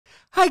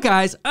Hi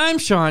guys, I'm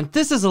Sean.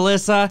 This is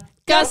Alyssa.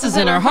 Gus is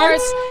in our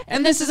hearts,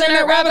 and this is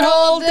Internet Rabbit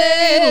Hole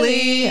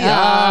Daily.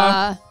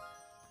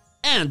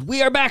 And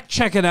we are back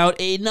checking out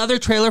another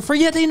trailer for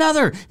yet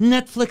another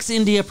Netflix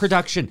India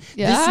production.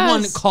 Yes. This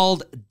one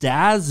called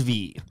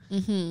Dasvi.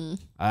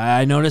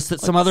 I noticed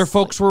that some other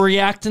folks were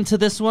reacting to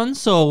this one,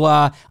 so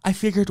I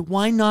figured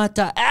why not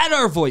add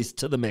our voice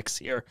to the mix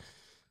here.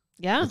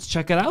 Yeah. Let's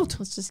check it out.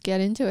 Let's just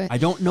get into it. I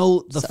don't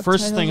know the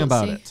first thing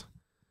about it.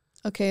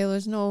 Okay,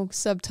 there's no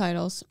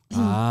subtitles.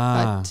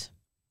 But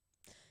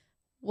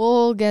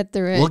we'll get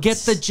through it. We'll get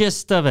the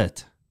gist of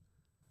it.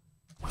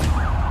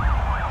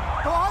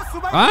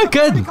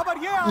 Good.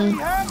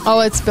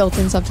 Oh, it's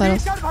built-in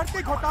subtitles.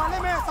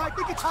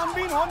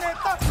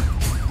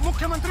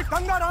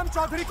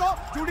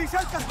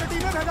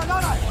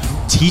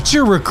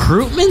 Teacher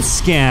recruitment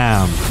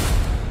scam.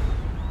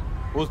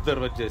 उस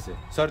दरवाजे से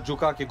sir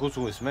झुका के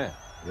घुसूं इसमें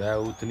वह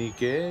उतनी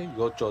के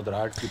यो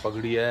चौधराट की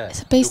पगड़ी है.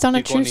 Is it based on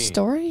a true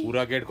story?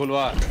 पूरा गेट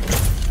खुलवा.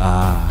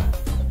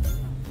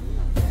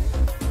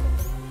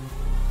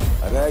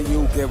 अरे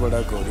यू के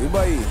बड़ा कोरी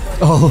भाई.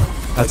 Oh,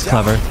 that's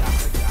clever.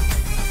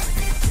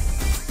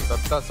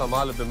 सत्ता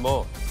संभाल बिम्बो.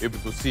 अब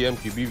तू सीएम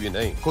की बीवी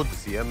नहीं खुद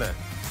सीएम है.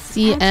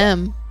 CM.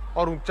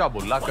 और ऊंचा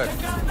बोला कर.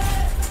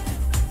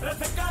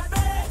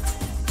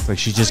 It's like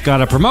she just got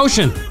a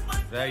promotion.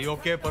 वह यो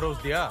के परोस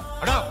दिया.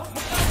 हटा.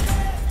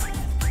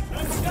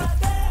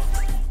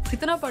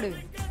 कितना पढ़े?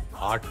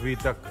 8वीं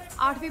तक.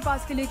 8वीं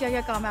पास के लिए क्या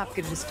क्या काम है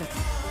आपके रजिस्टर?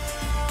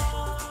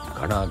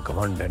 घना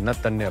घमंड है ना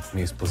तन्ने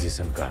अपनी इस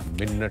पोजीशन का.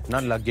 मिनट ना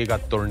लगेगा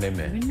तोड़ने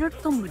में. मिनट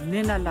तो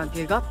मिलने ना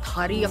लगेगा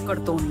थारी अकड़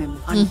तोड़ने में.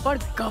 अनपढ़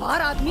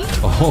गवार आदमी.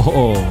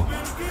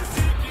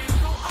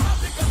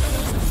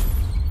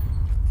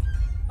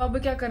 अब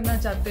क्या करना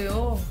चाहते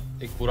हो?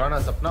 एक पुराना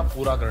सपना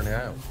पूरा करने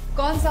आया हूँ.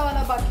 कौन सा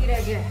वाला बाकी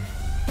रह गया?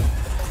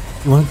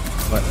 What?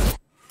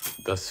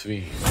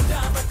 10वीं.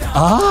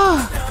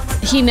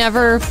 He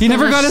never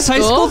got his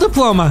high school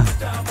diploma.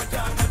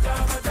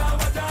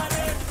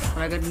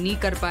 और अगर नहीं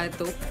कर पाए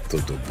तो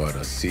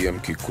दोबारा सीएम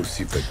की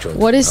कुर्सी पे चढ़.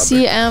 What is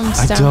CM I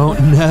stand don't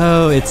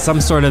know. It's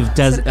some sort of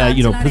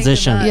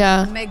position.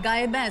 Yeah. मैं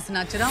गाय भैंस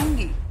ना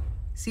चराऊंगी.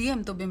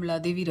 सीएम तो बिमला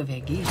देवी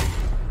रहेगी.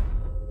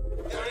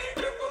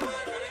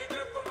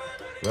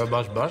 वह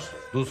बस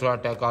दूसरा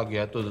अटैक आ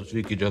गया तो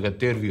 10वीं की जगह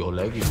 13वीं हो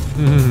जाएगी.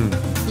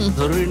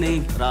 जरूरी नहीं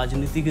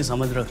राजनीति की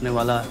समझ रखने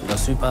वाला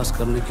 10वीं पास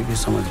करने की भी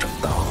समझ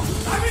रखता हो.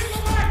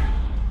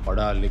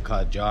 पढ़ा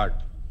लिखा Jat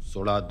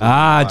soda.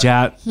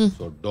 Jat.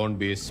 So don't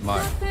be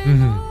smart.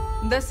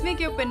 10वीं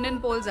के ओपिनियन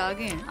पोल्स आ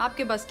गए हैं.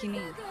 आपके बस की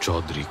नहीं है.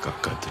 चौधरी का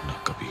कद ना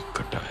कभी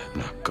कटा है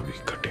ना कभी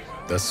कटेगा.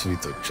 10वीं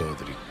तो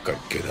चौधरी कट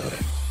के रहा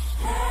है.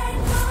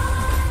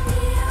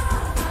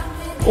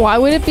 Why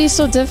would it be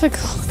so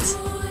difficult?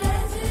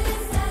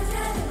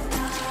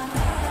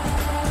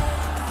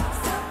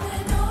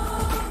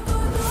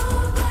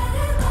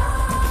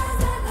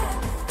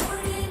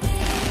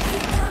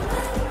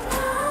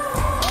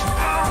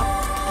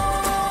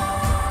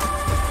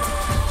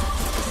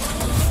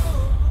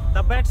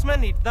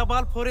 Batsman hit the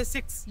ball for a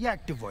 6. ये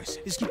active voice.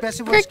 इसकी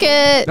passive voice.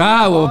 Cricket.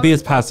 Will be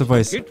his passive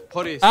voice. Hit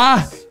for a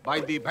 6 by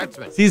the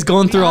batsman. He's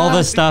going through all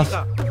this stuff.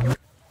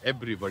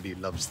 Everybody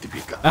loves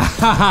Deepika.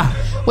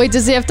 Wait,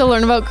 does he have to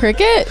learn about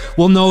cricket?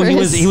 Well, no,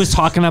 he was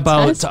talking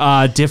about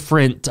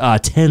different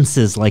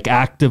tenses like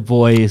active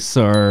voice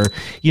or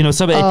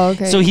some.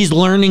 Okay. So he's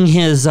learning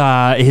his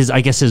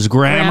I guess his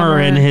grammar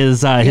and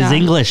his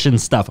English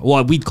and stuff.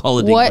 Well, we'd call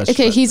it What? English.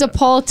 Okay, he's a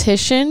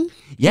politician.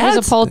 Yeah, he's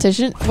a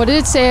politician. What did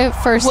it say at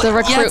first? The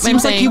recruitment it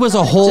seems thing. like he was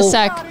a whole. Just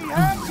a sec.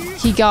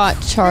 He got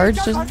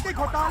charged.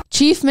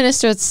 Chief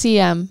Minister at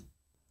CM.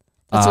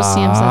 That's what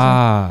CM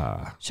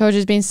says. Charge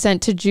is being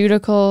sent to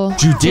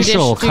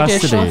judicial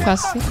custody.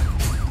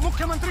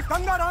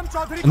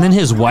 And then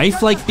his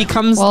wife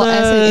becomes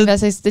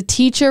the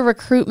teacher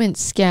recruitment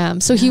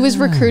scam. So he was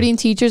recruiting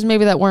teachers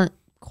maybe that weren't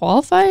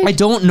qualified. I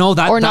don't know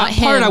that. Or that not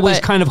part him, I was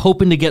kind of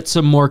hoping to get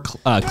some more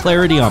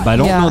clarity on, but I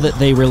don't know that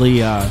they really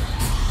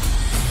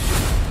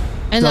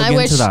and dug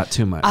into that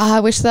too much. I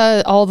wish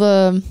that all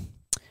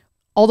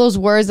those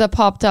words that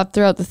popped up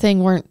throughout the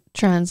thing weren't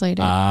translated.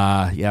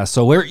 Yeah.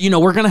 So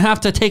we're gonna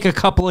have to take a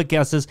couple of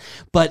guesses,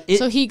 but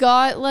so he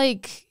got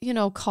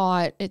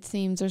caught, it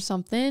seems, or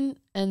something,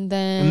 and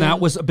that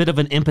was a bit of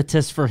an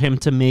impetus for him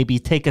to maybe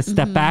take a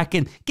step back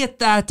and get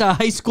that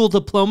high school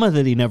diploma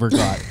that he never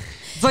got.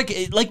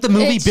 It's like the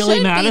movie Billy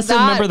Madison.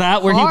 Remember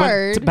that where he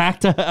went back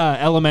to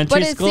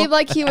elementary school? But it seemed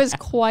like he was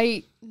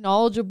quite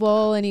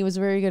knowledgeable and he was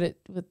very good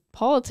with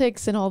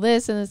politics and all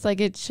this, and it's like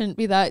it shouldn't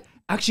be that.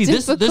 Actually,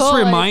 this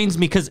reminds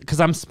me because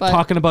I'm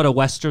talking about a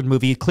Western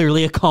movie,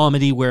 clearly a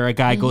comedy where a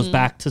guy goes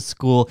back to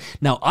school.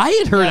 Now, I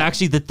had heard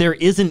actually that there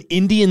is an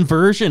Indian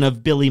version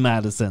of Billy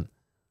Madison.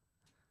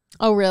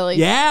 Oh, really?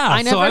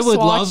 Yeah.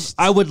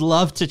 I would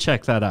love to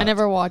check that out. I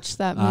never watched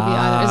that movie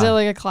either. Is it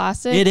like a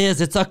classic? It is.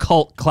 It's a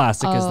cult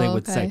classic, as they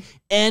would say.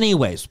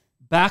 Anyways,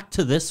 back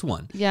to this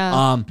one.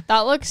 Yeah.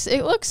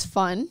 It looks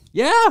fun.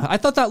 Yeah, I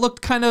thought that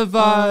looked kind of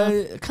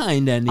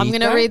neat. I'm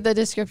gonna read the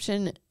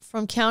description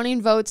From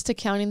counting votes to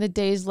counting the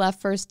days left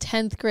for his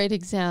 10th grade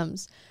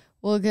exams,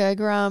 Will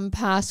Gagram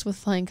passed with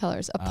flying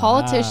colors. A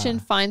politician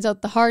finds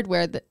out the hard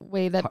way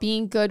that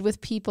being good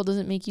with people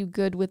doesn't make you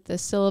good with the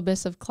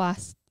syllabus of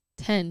class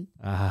 10.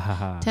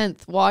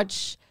 10th.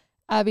 Watch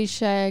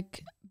Abhishek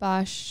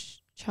Bachchan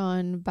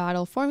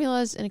battle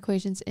formulas and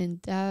equations in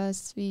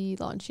Dasvi,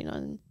 launching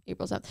on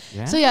April 7th.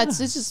 Yeah. So yeah,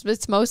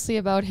 it's mostly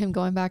about him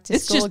going back to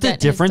school. It's just a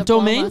different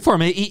domain for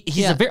him.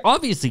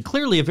 He's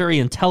clearly a very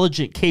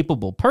intelligent,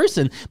 capable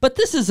person, but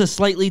this is a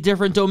slightly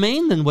different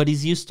domain than what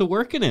he's used to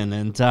working in.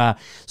 And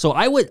so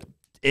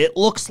it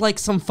looks like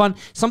some fun.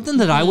 Something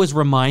that I was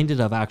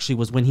reminded of actually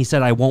was when he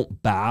said, "I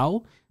won't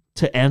bow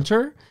to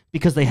enter,"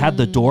 because they had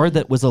the door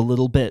that was a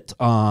little bit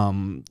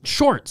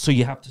short, so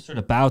you have to sort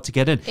of bow to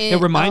get in.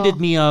 It reminded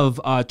me of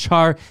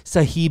Char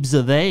Sahib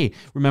Zadeh.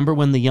 Remember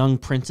when the young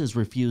princes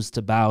refused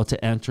to bow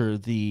to enter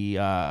the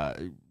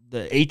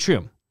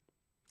atrium?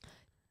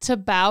 To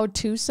bow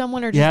to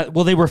someone, or just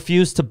well, they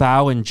refused to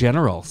bow in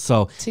general.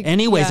 So,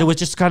 anyways, it was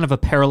just kind of a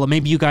parallel.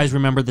 Maybe you guys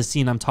remember the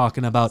scene I'm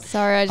talking about.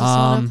 Sorry, I just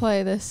want to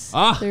play this.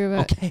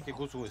 Okay.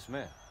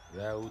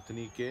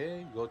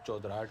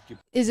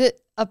 Is it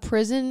a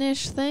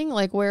prison-ish thing?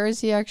 Like, where is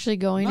he actually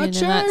going in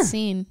that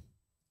scene?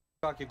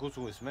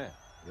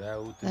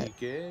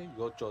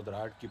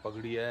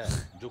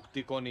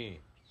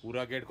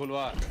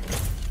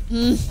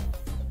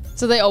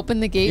 So they open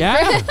the gate?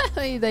 Yeah.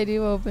 They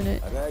do open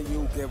it.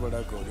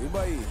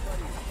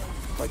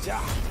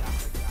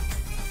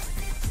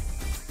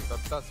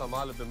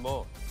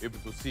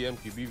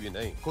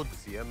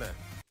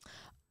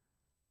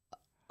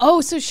 Oh,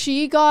 so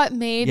she got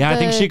made. Yeah, I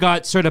think she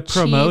got sort of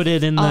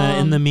promoted in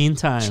the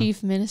meantime.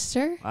 Chief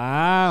minister.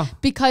 Wow.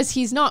 Because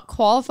he's not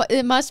qualified.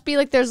 It must be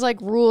like there's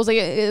like rules. Like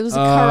it was a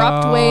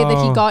corrupt way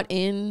that he got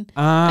in,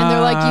 and they're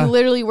like, you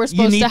literally were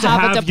supposed to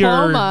have a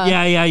diploma.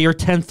 Your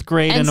 10th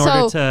grade in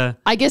order to.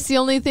 I guess the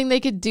only thing they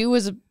could do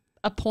was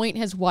appoint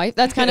his wife.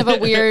 That's kind of a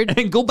weird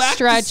and go back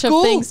stretch to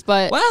school. Of things,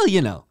 but well,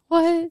 you know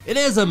what? It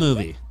is a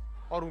movie.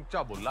 And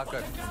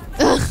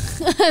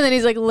then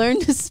he's like, learn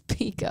to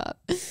speak up.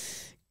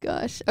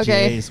 Gosh.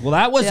 Okay. Jeez. Well,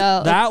 that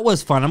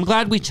was fun. I'm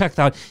glad we checked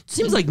out. It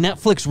seems like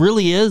Netflix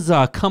really is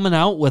coming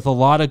out with a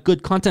lot of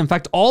good content. In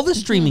fact, all the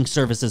streaming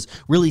services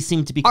really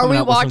seem to be coming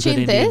out with some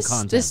good Indian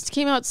content. This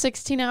came out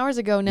 16 hours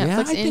ago.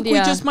 Netflix India. I think we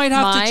just might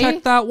have to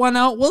check that one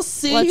out. We'll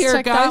see. Let's here,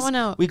 check guys. that one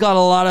out. We got a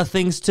lot of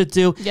things to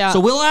do. Yeah. So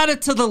we'll add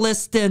it to the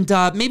list, and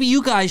maybe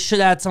you guys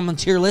should add something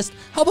to your list.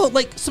 How about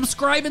like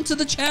subscribing to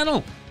the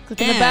channel?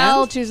 Clicking the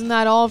bell, choosing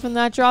that all from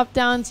that drop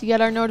down so you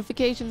get our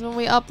notifications when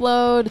we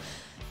upload.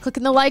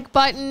 Clicking the like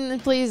button,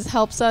 please,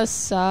 helps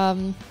us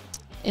in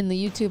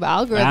the YouTube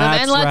algorithm.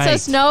 That's and lets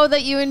us know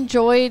that you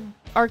enjoyed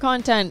our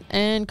content.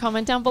 And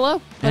comment down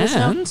below. Let us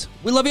know.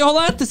 We love you a whole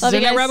lot. This is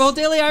Internet Rabbit Hole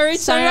Daily.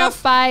 Signing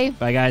off. Bye.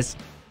 Bye, guys.